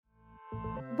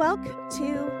Welcome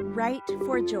to Write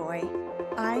for Joy.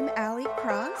 I'm Allie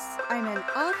Cross. I'm an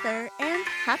author and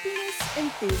happiness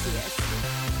enthusiast.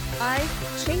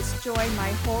 I've chased joy my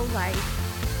whole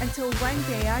life until one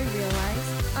day I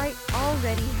realized I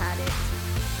already had it.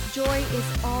 Joy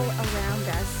is all around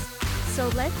us, so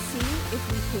let's see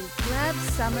if we can grab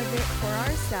some of it for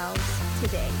ourselves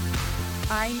today.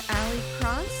 I'm Allie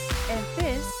Cross, and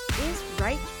this is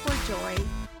Write for Joy.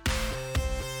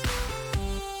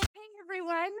 Hey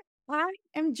everyone, I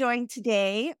am joined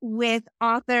today with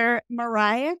author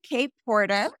Mariah K.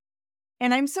 Porter,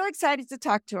 and I'm so excited to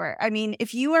talk to her. I mean,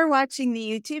 if you are watching the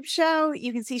YouTube show,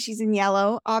 you can see she's in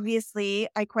yellow. Obviously,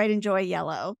 I quite enjoy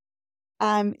yellow.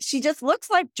 She just looks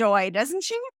like joy, doesn't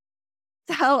she?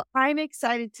 So I'm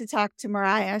excited to talk to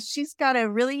Mariah. She's got a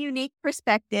really unique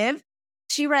perspective.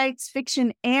 She writes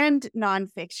fiction and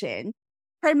nonfiction,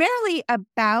 primarily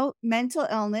about mental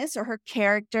illness, or her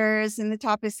characters and the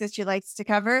topics that she likes to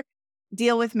cover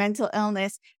deal with mental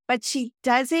illness, but she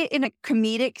does it in a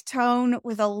comedic tone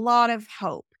with a lot of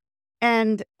hope.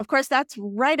 And of course, that's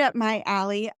right up my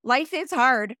alley. Life is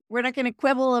hard. We're not going to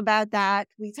quibble about that.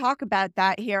 We talk about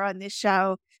that here on this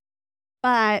show,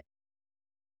 but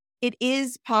it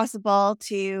is possible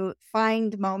to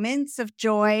find moments of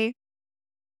joy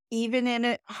even in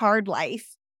a hard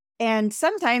life. And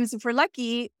sometimes, if we're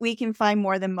lucky, we can find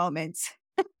more than moments.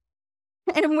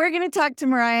 And we're going to talk to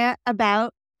Mariah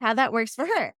about how that works for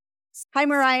her. Hi,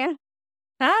 Mariah.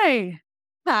 Hi.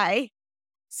 Hi.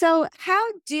 So, how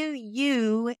do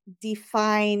you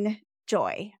define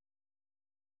joy?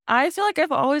 I feel like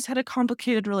I've always had a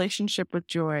complicated relationship with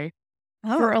joy.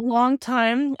 For a long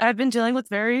time, I've been dealing with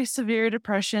very severe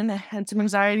depression and some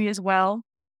anxiety as well.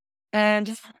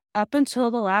 And up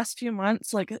until the last few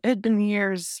months, it had been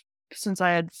years since I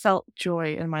had felt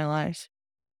joy in my life.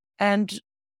 And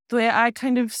the way I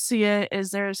kind of see it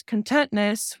is there's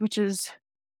contentness, which is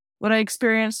what I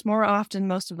experienced more often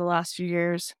most of the last few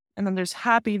years. And then there's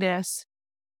happiness,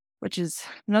 which is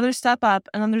another step up.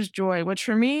 And then there's joy, which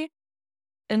for me,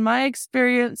 in my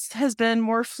experience, has been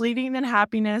more fleeting than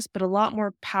happiness, but a lot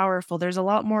more powerful. There's a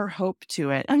lot more hope to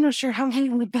it. I'm not sure how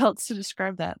many else to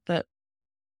describe that, but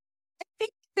I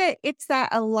think that it's that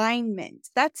alignment.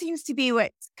 That seems to be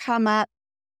what's come up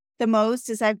the most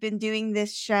as I've been doing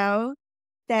this show,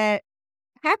 that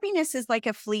happiness is like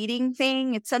a fleeting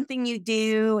thing. It's something you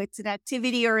do, it's an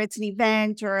activity or it's an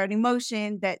event or an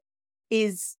emotion that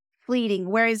is fleeting.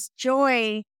 Whereas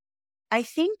joy, I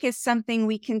think, is something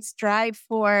we can strive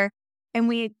for, and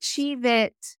we achieve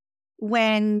it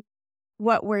when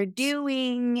what we're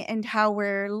doing and how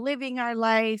we're living our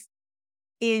life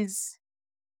is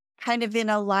kind of in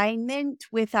alignment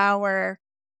with our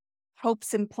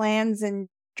hopes and plans and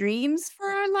dreams for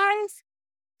our life.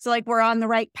 So, like, we're on the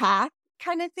right path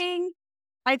kind of thing.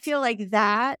 I feel like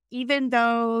that, even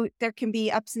though there can be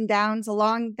ups and downs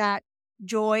along that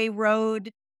joy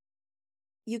road,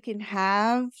 you can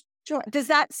have joy. Does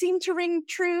that seem to ring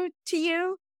true to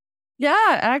you?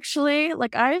 yeah, actually,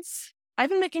 I've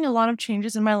been making a lot of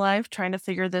changes in my life, trying to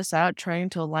figure this out, trying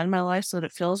to align my life so that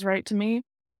it feels right to me.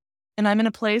 And I'm in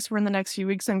a place where in the next few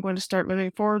weeks, I'm going to start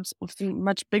moving forward with some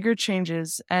much bigger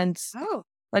changes. And Oh,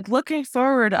 looking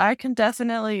forward, I can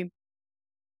definitely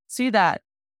see that.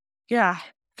 Yeah.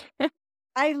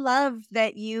 I love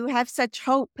that you have such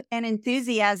hope and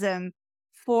enthusiasm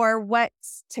for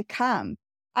what's to come.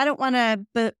 I don't want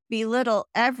to belittle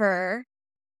ever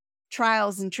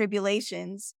trials and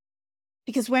tribulations,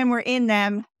 because when we're in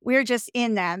them, we're just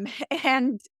in them.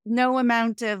 And no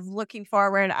amount of looking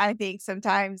forward, I think,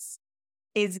 sometimes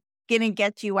is going to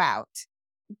get you out.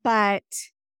 But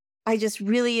I just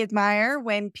really admire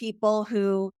when people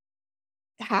who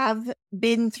have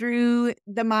been through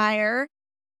the mire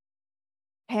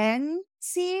can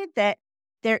see that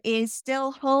there is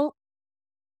still hope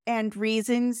and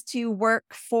reasons to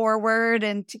work forward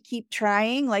and to keep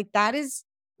trying. Like, that is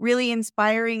really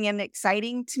inspiring and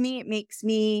exciting to me. It makes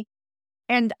me,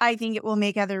 and I think it will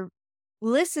make other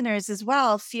listeners as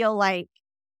well, feel like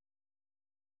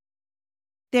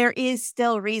there is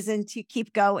still reason to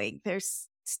keep going. There's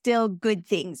still good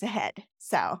things ahead.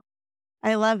 So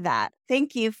I love that.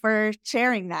 Thank you for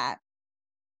sharing that.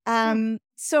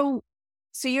 So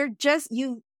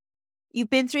you've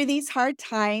been through these hard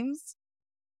times.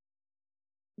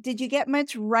 Did you get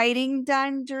much writing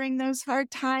done during those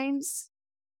hard times?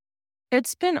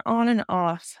 It's been on and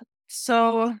off.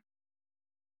 So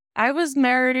I was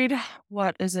married,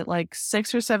 what is it,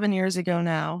 6 or 7 years ago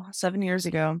now? 7 years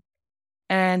ago.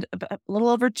 And a little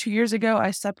over 2 years ago,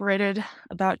 I separated.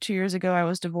 About 2 years ago, I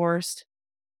was divorced.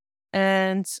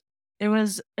 And it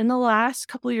was in the last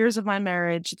couple of years of my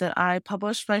marriage that I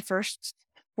published my first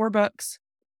 4 books.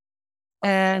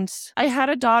 And I had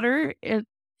a daughter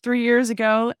 3 years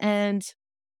ago, and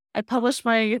I published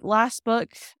my last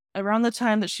book around the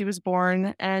time that she was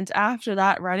born. And after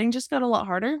that, writing just got a lot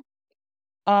harder.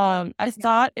 I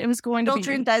thought it was going to be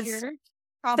Children does easier.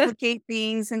 complicate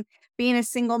things, and being a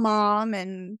single mom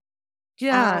and uh,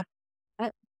 Yeah.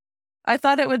 uh, I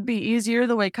thought it would be easier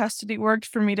the way custody worked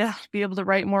for me to be able to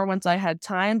write more once I had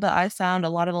time, but I found a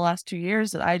lot of the last 2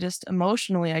 years that I just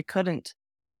emotionally I couldn't.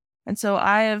 And so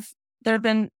there have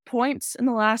been points in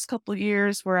the last couple of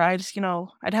years where I just,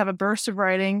 I'd have a burst of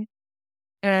writing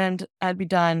and I'd be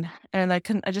done. And I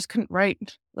just couldn't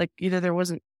write. Like either there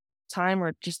wasn't time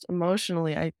or just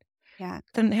emotionally I yeah,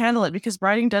 couldn't handle it because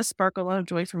writing does spark a lot of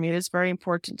joy for me. It is very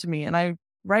important to me. And I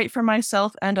write for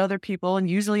myself and other people and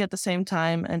usually at the same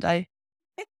time. And I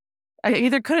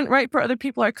either couldn't write for other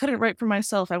people or I couldn't write for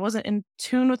myself. I wasn't in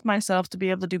tune with myself to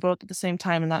be able to do both at the same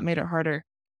time, and that made it harder.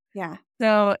 yeah,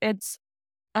 So it's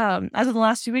as of the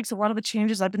last few weeks, a lot of the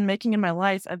changes I've been making in my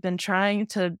life, I've been trying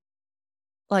to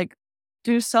like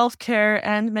do self-care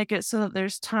and make it so that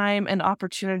there's time and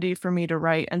opportunity for me to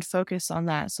write and focus on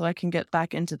that so I can get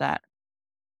back into that.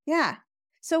 yeah.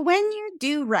 So when you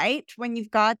do write, when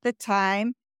you've got the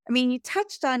time, I mean, you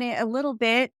touched on it a little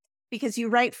bit because you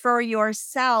write for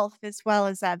yourself as well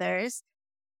as others.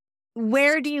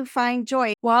 Where do you find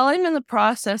joy? While I'm in the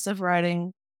process of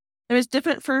writing, it was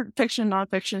different for fiction and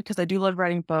nonfiction because I do love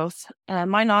writing both.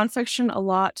 My nonfiction, a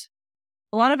lot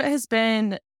of it has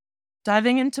been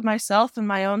diving into myself and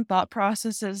my own thought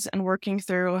processes and working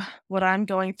through what I'm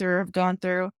going through or have gone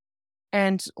through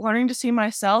and learning to see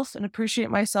myself and appreciate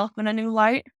myself in a new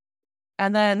light.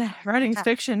 And then writing Yeah.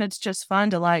 fiction, it's just fun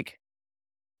to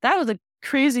that was a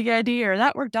crazy idea or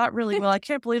that worked out really well. I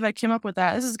can't believe I came up with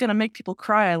that. This is going to make people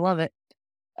cry. I love it.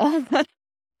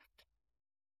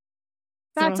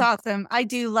 That's So awesome. I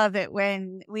do love it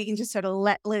when we can just sort of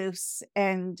let loose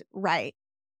and write.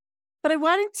 But I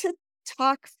wanted to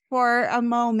talk for a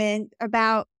moment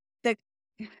about the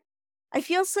I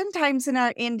feel sometimes in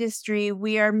our industry,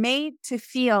 we are made to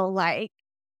feel like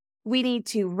we need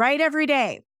to write every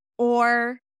day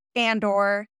or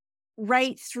or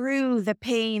write through the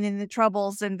pain and the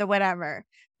troubles and the whatever.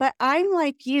 But I'm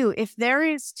like you, if there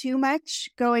is too much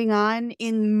going on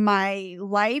in my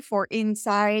life or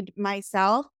inside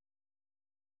myself,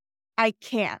 I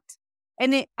can't.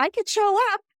 I could show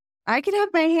up. I could have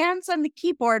my hands on the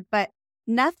keyboard, but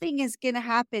nothing is going to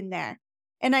happen there.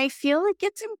 And I feel like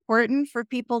it's important for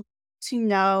people to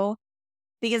know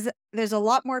because there's a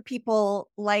lot more people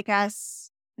like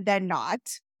us than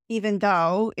not, even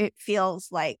though it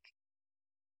feels like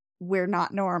we're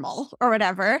not normal or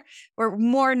whatever. We're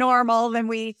more normal than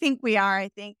we think we are, I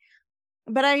think.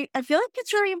 But I feel like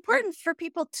it's really important for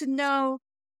people to know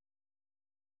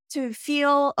to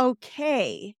feel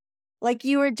okay, like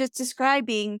you were just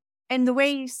describing, and the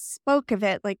way you spoke of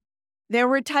it, like there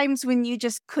were times when you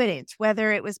just couldn't,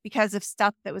 whether it was because of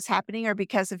stuff that was happening or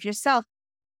because of yourself.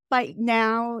 But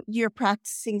now you're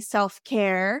practicing self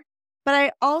care. But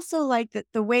I also like that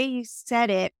the way you said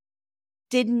it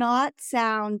did not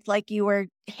sound like you were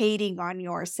hating on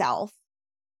yourself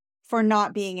for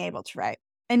not being able to write.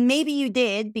 And maybe you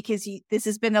did because this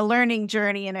has been a learning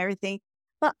journey and everything.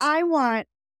 But I want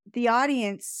the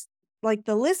audience, like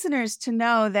the listeners, to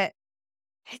know that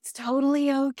it's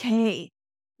totally okay.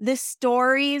 The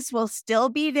stories will still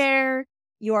be there.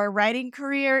 Your writing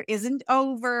career isn't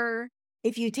over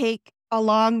if you take a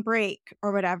long break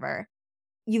or whatever.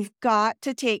 You've got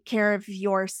to take care of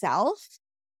yourself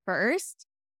first.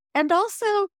 And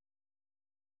also,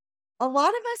 a lot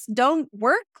of us don't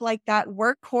work like that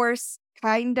workhorse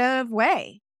kind of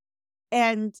way.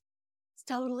 And it's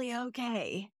totally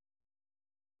okay.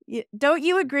 Don't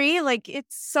you agree? Like,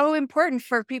 it's so important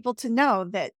for people to know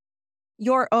that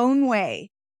your own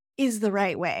way is the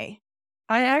right way.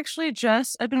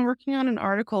 I've been working on an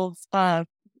article,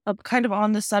 kind of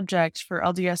on the subject for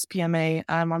LDSPMA.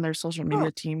 I'm on their social Oh,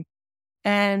 media team.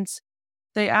 And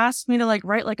they asked me to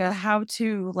write a how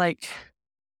to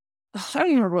I don't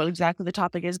even remember what exactly the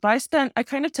topic is, but I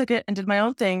kind of took it and did my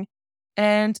own thing.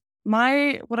 And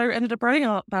what I ended up writing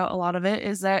about a lot of it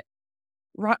is that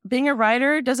being a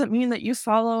writer doesn't mean that you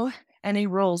follow any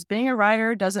rules. Being a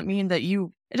writer doesn't mean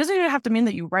it doesn't even have to mean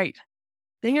that you write.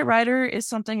 Being a writer is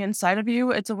something inside of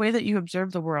you. It's a way that you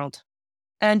observe the world.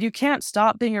 And you can't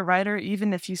stop being a writer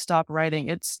even if you stop writing.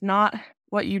 It's not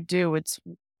what you do, it's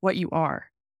what you are.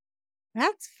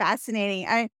 that's fascinating.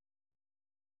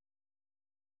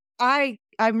 I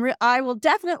will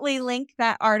definitely link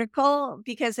that article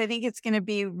because I think it's going to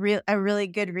be a really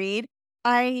good read.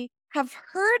 I have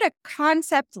heard a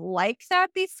concept like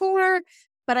that before,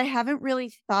 but I haven't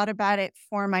really thought about it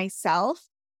for myself.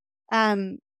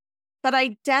 Um, but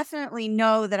I definitely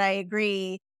know that I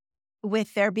agree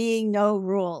with there being no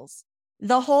rules.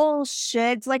 The whole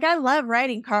shoulds, like I love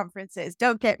writing conferences,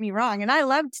 don't get me wrong. And I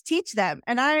love to teach them.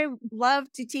 And I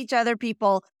love to teach other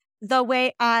people the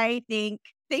way I think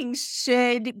things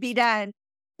should be done.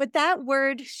 But that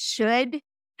word should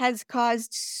has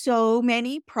caused so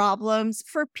many problems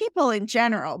for people in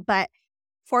general, but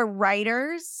for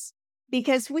writers,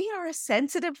 because we are a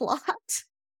sensitive lot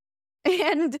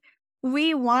and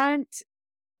we want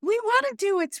we want to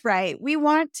do what's right. We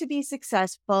want to be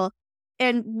successful.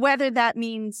 And whether that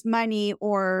means money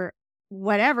or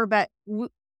whatever, but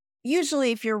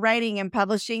usually if you're writing and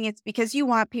publishing, it's because you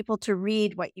want people to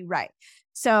read what you write.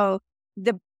 So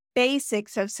the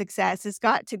basics of success has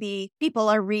got to be people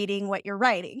are reading what you're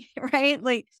writing, right?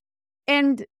 Like,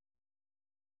 and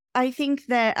I think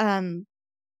that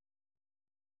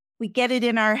we get it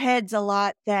in our heads a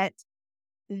lot that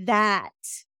that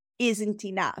isn't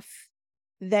enough,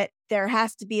 that there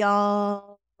has to be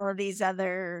all of these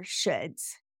other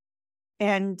shoulds.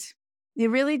 And it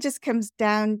really just comes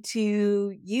down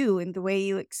to you and the way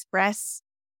you express,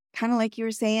 kind of like you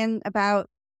were saying about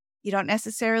you don't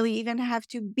necessarily even have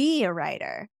to be a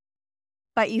writer,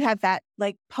 but you have that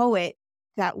like poet,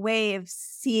 that way of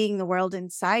seeing the world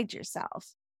inside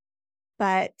yourself.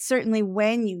 But certainly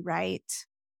when you write,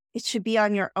 it should be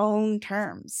on your own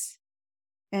terms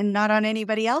and not on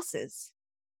anybody else's.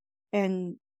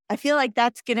 And I feel like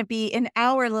that's going to be in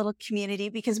our little community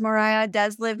because Mariah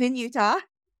does live in Utah.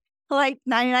 Like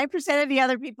 99% of the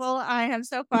other people I have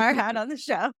so far had on the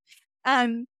show.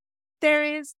 There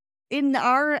is in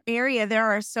our area, there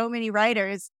are so many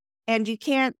writers, and you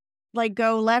can't like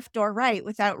go left or right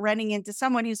without running into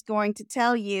someone who's going to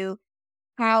tell you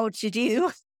how to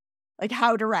do, like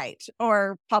how to write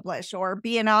or publish or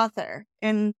be an author.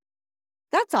 And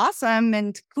that's awesome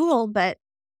and cool, but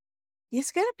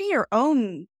it's going to be your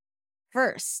own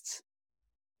first,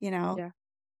 Yeah.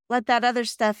 let that other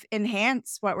stuff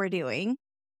enhance what we're doing.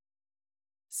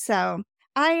 So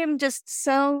I am just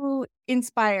so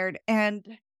inspired and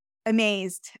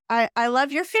amazed. I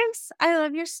love your face. I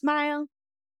love your smile.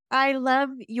 I love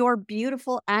your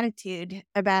beautiful attitude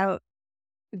about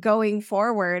going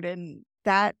forward. And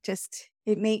that just,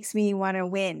 it makes me want to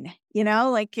win,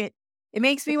 like it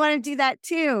makes me want to do that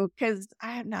too, because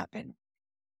I have not been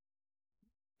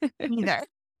either.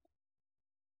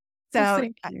 Well, So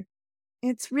thank you.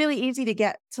 it's really easy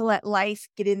to let life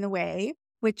get in the way,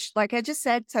 which, like I just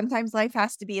said, sometimes life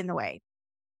has to be in the way.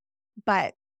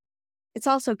 But it's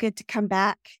also good to come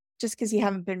back. Just because you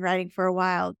haven't been writing for a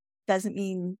while doesn't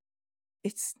mean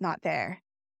it's not there.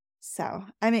 So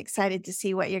I'm excited to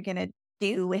see what you're going to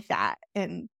do with that.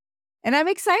 And I'm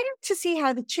excited to see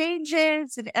how the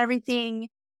changes and everything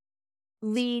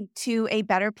lead to a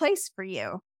better place for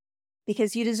you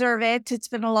because you deserve it. It's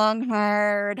been a long,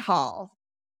 hard haul.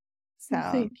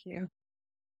 Well, So thank you.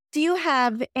 do you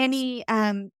have any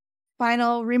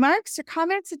final remarks or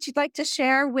comments that you'd like to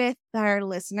share with our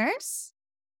listeners?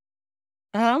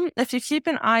 If you keep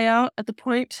an eye out at the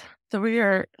point that we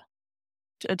are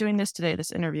doing this today,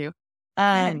 this interview,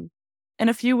 in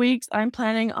a few weeks, I'm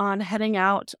planning on heading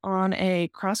out on a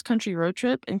cross-country road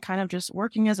trip and kind of just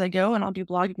working as I go, and I'll be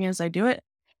blogging as I do it.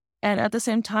 And at the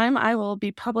same time, I will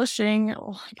be publishing,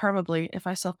 probably if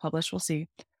I self-publish, we'll see.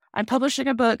 I'm publishing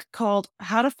a book called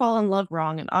How to Fall in Love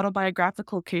Wrong, an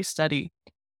autobiographical case study.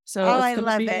 So Oh, it's I going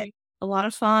to love it. be a lot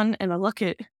of fun. And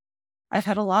I've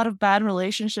had a lot of bad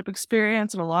relationship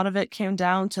experience, and a lot of it came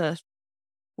down to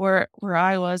where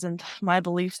I was and my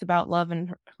beliefs about love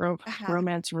and Uh-huh.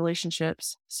 romance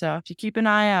relationships. So if you keep an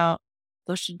eye out,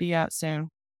 those should be out soon.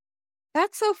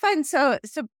 That's so fun. So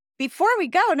before we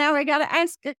go, now I got to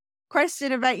ask a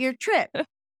question about your trip.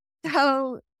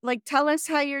 So, like, tell us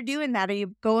how you're doing that. Are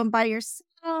you going by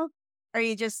yourself? Are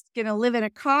you just going to live in a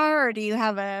car or do you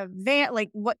have a van? Like,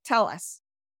 what? Tell us.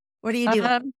 What are you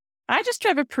doing? I just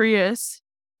drive a Prius.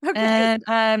 Okay.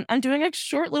 And I'm doing a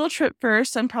short little trip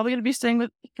first. I'm probably going to be staying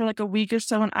for like a week or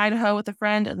so in Idaho with a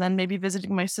friend, and then maybe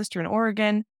visiting my sister in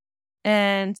Oregon,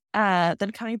 and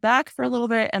then coming back for a little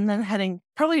bit, and then heading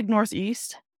probably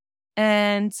northeast.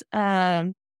 And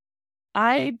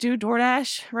I do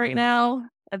DoorDash right now.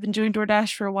 I've been doing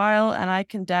DoorDash for a while, and I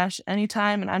can dash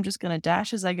anytime, and I'm just going to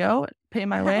dash as I go, pay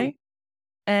my way,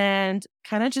 and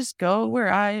kind of just go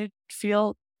where I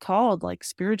feel called, like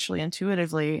spiritually,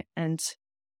 intuitively, and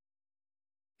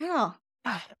Oh.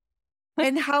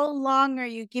 And how long are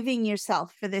you giving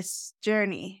yourself for this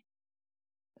journey?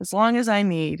 as long as I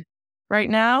need. Right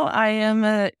now, I am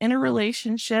in a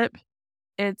relationship,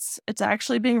 It's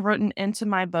actually being written into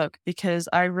my book because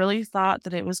I really thought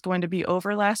that it was going to be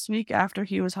over last week after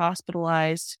he was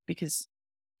hospitalized because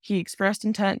he expressed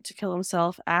intent to kill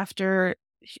himself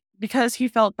because he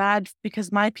felt bad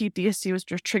because my PTSD was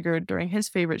triggered during his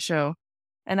favorite show.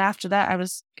 And after that, I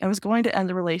was going to end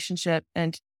the relationship,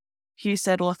 and he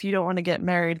said, "Well, if you don't want to get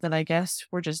married, then I guess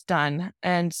we're just done."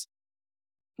 And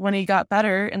when he got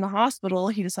better in the hospital,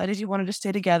 he decided he wanted to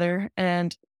stay together,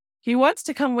 and he wants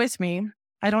to come with me.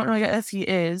 I don't know yet if he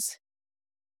is.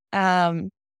 Um,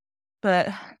 but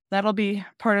that'll be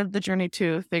part of the journey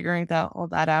too, figuring all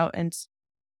that out. And,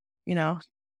 you know,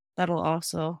 that'll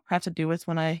also have to do with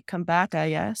when I come back, I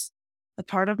guess. A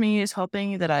part of me is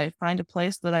hoping that I find a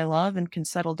place that I love and can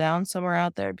settle down somewhere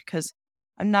out there because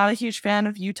I'm not a huge fan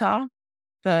of Utah,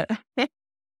 but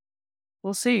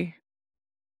we'll see.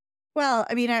 Well,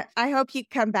 I mean, I hope you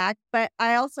come back, but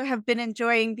I also have been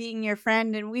enjoying being your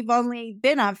friend, and we've only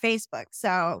been on Facebook.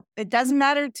 So it doesn't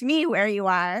matter to me where you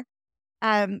are.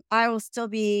 I will still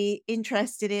be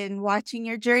interested in watching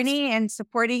your journey and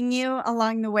supporting you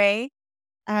along the way.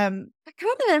 I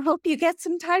kind of hope you get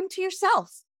some time to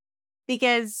yourself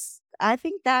because I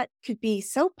think that could be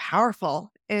so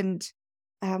powerful. And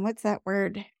what's that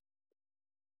word?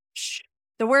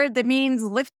 The word that means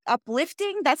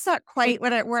uplifting. That's not quite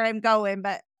where I'm going,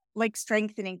 but like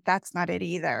strengthening, that's not it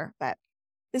either. But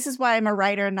this is why I'm a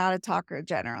writer, not a talker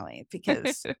generally,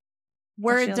 because I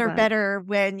words feel are that. better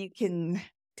when you can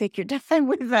take your time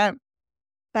with them.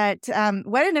 But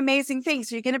what an amazing thing.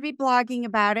 So you're going to be blogging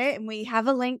about it, and we have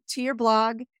a link to your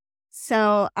blog.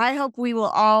 So I hope we will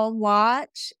all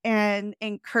watch and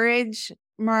encourage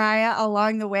Mariah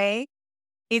along the way.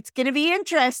 It's going to be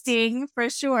interesting for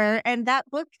sure. And that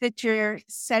book that you're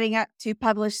setting up to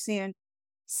publish soon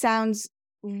sounds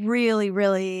really,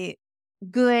 really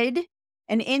good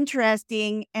and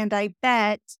interesting. And I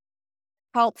bet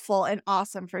helpful and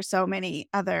awesome for so many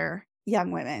other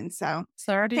young women. So It's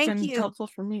already thank been you. helpful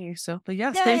for me. So, but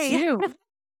yes, thank Yay. you.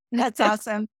 That's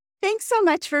awesome. Thanks so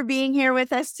much for being here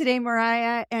with us today,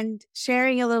 Mariah, and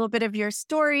sharing a little bit of your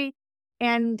story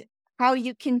and how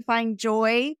you can find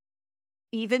joy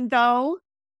even though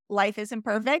life isn't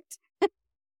perfect.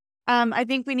 I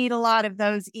think we need a lot of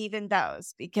those even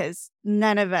those because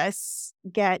none of us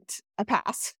get a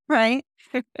pass, right?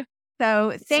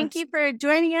 So thank Yes. you for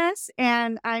joining us,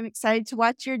 and I'm excited to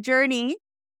watch your journey.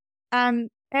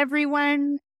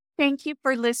 Everyone, thank you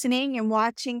for listening and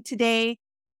watching today.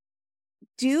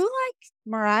 Do like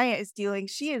Mariah is doing.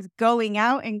 She is going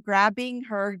out and grabbing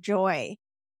her joy.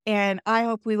 And I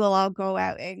hope we will all go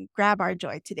out and grab our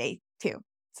joy today too.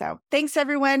 So thanks,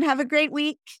 everyone. Have a great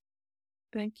week.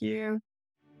 Thank you.